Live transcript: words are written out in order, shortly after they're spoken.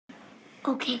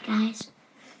Okay, guys,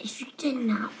 if you did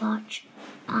not watch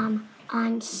on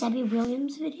Sebby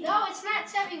Williams' video. No, it's not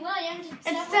Sebby Williams.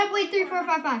 It's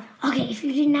Sebway3455. Okay, if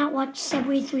you did not watch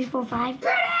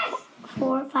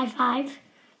Sebway455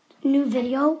 new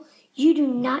video, you do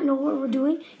not know what we're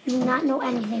doing. You do not know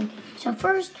anything. So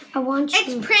first, I want you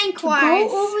It's prank to wise.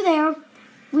 go over there.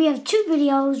 We have 2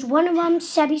 videos. One of them,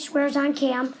 Sebby swears on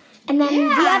cam. And then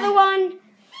the other one,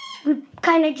 we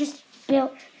kind of just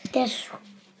built this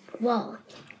wall.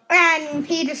 And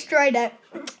he destroyed it.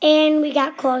 And we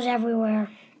got clothes everywhere.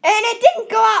 And it didn't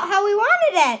go out how we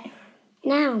wanted it.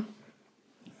 Now.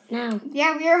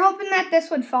 Yeah, we were hoping that this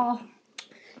would fall.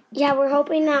 Yeah, we're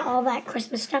hoping that all that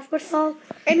Christmas stuff would fall.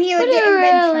 And he would But get it in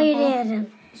big really trouble.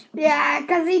 didn't. Yeah,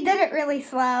 because he did it really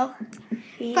slow.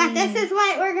 But this is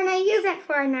what we're going to use it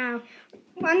for now.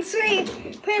 Once we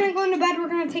plan on going to bed, we're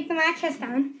going to take the mattress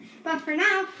down. But for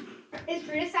now, is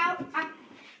Brutus out?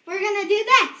 We're going to do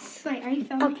this. Wait, are you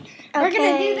filming? Okay. We're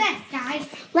going to do this, guys.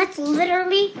 Let's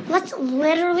literally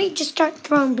just start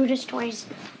throwing Buddhist toys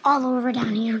all over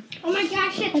down here. Oh my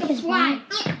gosh, it's Like a his fly. mom.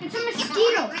 It's a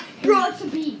mosquito. Bro, it's a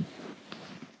bee.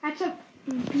 That's a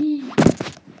bee.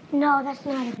 No, that's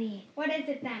not a bee. What is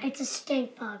it then? It's a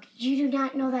stink bug. You do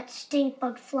not know that stink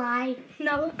bug fly?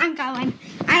 No, I'm going.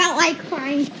 I don't like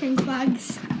flying stink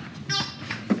bugs. Okay.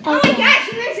 Oh my gosh,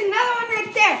 and there's another one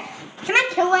right there. Can I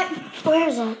kill it? Where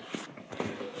is it?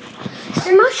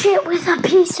 Smush it with a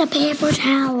piece of paper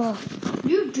towel.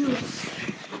 You do it.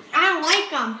 I don't like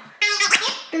them.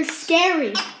 They're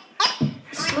scary.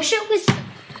 Smush it with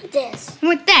this.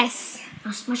 With this.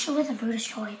 Now smush it with a Buddhist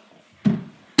toy.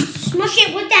 Smush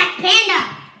it with that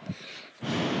panda.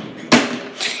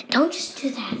 Don't just do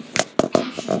that.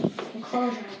 Actually,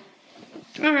 close it.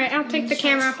 All right, I'll take the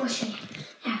camera. Push it.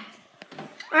 Yeah.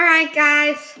 All right,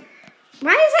 guys.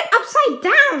 Why is it upside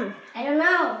down? I don't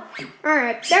know. All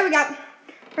right, there we go.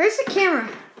 Where's the camera?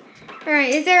 All right,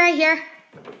 is it right here?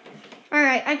 All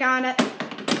right, I got it.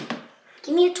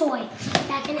 Give me a toy that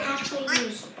I can actually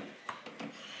use.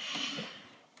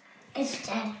 It's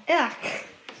dead. Ugh.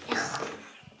 Ugh.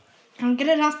 I'll get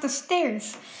it off the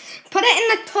stairs. Put it in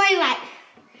the toilet.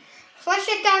 Flush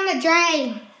it down the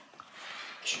drain.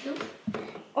 Chew.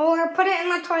 Or put it in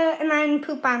the toilet and then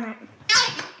poop on it.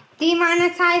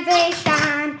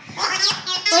 Demonetization.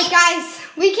 Wait, guys,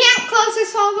 we can't close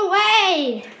this all the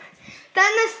way.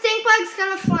 Then the stink bug's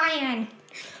gonna fly in.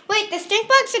 Wait, the stink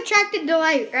bug's attracted to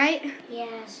light, right?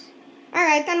 Yes. All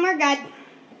right, then we're good.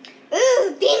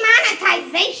 Ooh,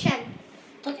 demonetization.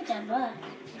 Look at that bug.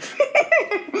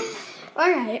 All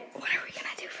right, what are we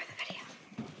gonna do for the video?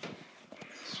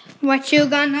 What you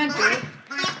gonna do?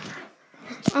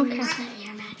 Okay. That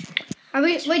air mattress. Are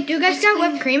we? Wait, do you guys got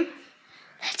whipped cream?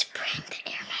 Let's bring the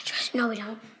air mattress. No, we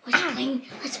don't. Let's bring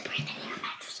the air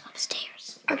mattress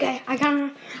upstairs. Okay,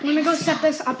 I'm gonna go set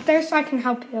this up there so I can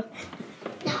help you.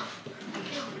 No.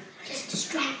 Just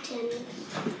distract him.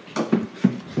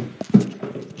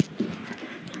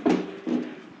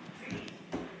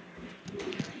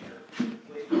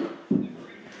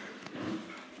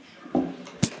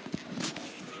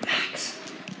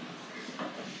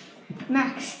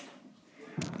 Max.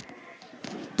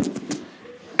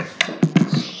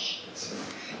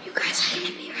 You guys are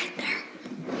gonna be right there.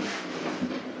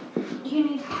 Do you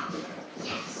need help?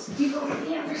 Yes. You go on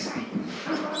the other side.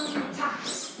 I'm going on the top.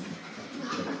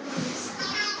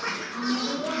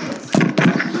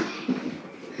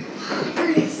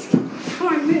 Brutus, come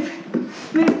on, move.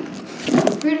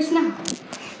 Move. Brutus, now.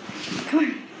 Come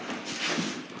on.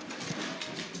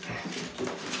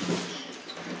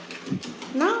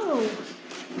 No.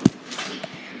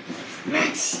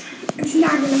 Max, it's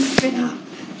not going to fit up.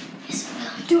 Yes, it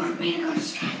will. Do you want me to go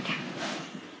distract him?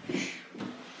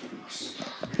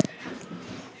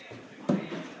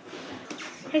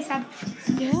 Hey, Sab.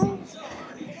 Yeah?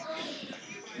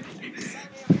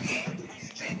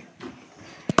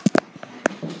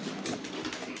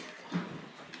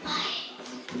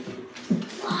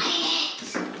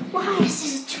 Why? This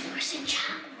is a 2%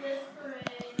 job.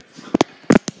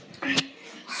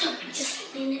 So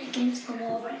just lean it against the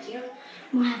wall right here.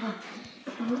 We'll have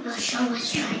a show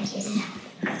us trying to get it out.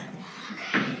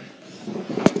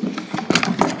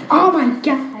 Oh my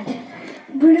god.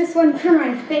 Brutus went for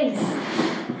my face.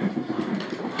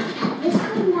 This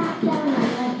could knock down my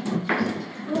leg.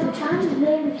 I'm trying to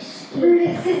very scared.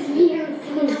 Brutus is VMC.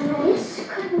 This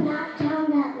could knock down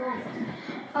that leg.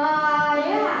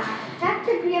 Yeah. That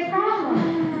could be a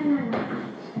problem. No.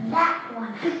 That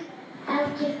one.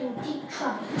 That'll give him deep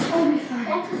trouble. I'll be fine.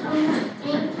 That is almost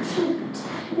 18.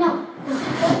 No, go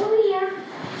over here.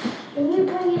 Then you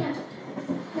bring it up.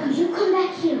 No, you come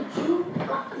back here. You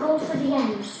go for the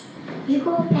ends. You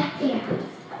go back there.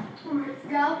 Alright,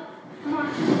 go. Come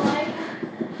on, slide.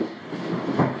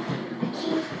 I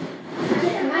can't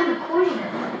get around the corner.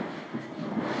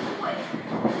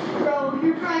 Bro,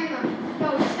 you're probably gonna. No,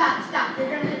 stop. You're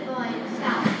gonna hit the light.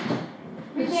 Stop.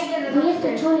 We can't get it We up have to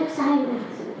there. turn it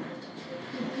sideways.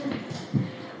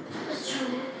 Let's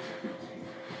turn it.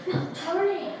 No, turn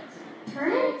it.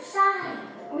 Turn it side.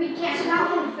 We can't.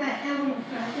 That won't fit. It won't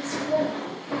fit. It's good.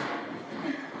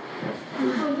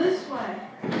 So this way.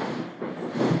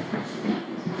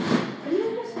 Can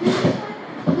you just do this way?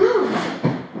 No.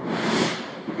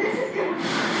 This is gonna.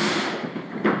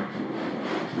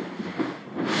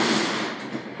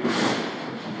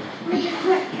 Make it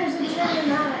quick because it's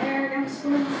running out of air. I'm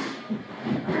slow.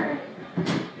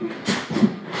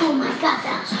 Oh my God,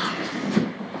 that was hard.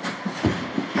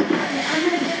 Alright, I'm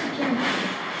gonna get the camera.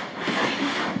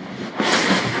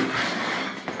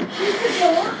 This is a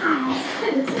lot.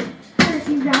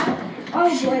 You got it? Oh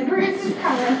boy, Brutus is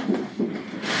coming.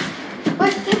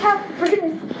 Let's take out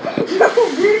Brutus. No,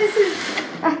 Brutus is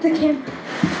at the camera.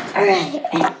 Alright,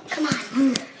 come on,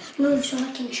 move. Move so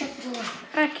I can shut the door.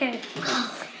 Okay.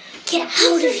 Get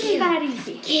out of This here. isn't that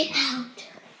easy. Get out.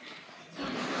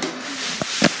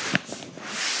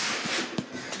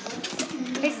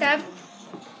 Hey, Seb.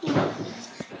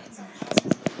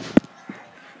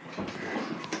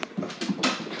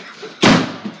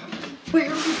 Where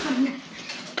are we putting it?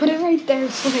 Put it right there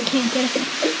so I can't get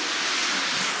it.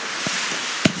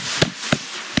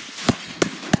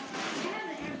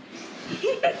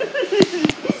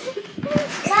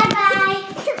 Bye-bye.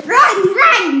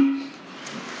 Run!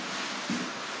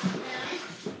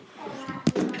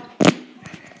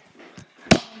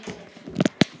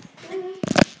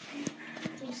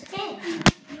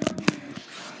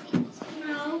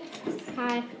 No.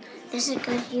 Hi. This is a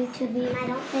good YouTube meme. I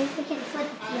don't think we can flip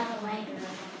it the other way.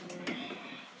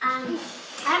 I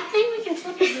don't think we can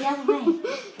flip it the other way.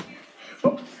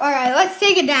 Alright, let's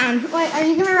take it down. Wait, are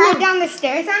you gonna ride down the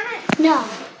stairs on it? No.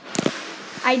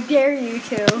 I dare you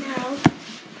to. No.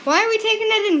 Why are we taking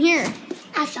it in here?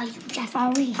 I'll show you, Jeff.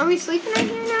 Are we? Are we sleeping right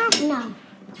here now? No.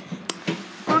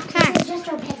 Okay. This is just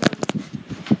our bedroom.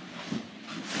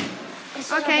 This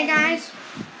is our Okay, bedroom. guys.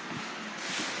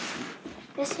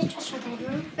 This is just our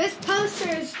bedroom. This poster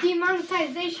is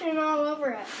demonetization all over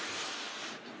it.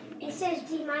 It says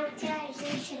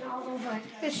demonetization all over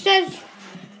it. It says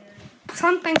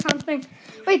something.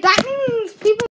 Wait, that means people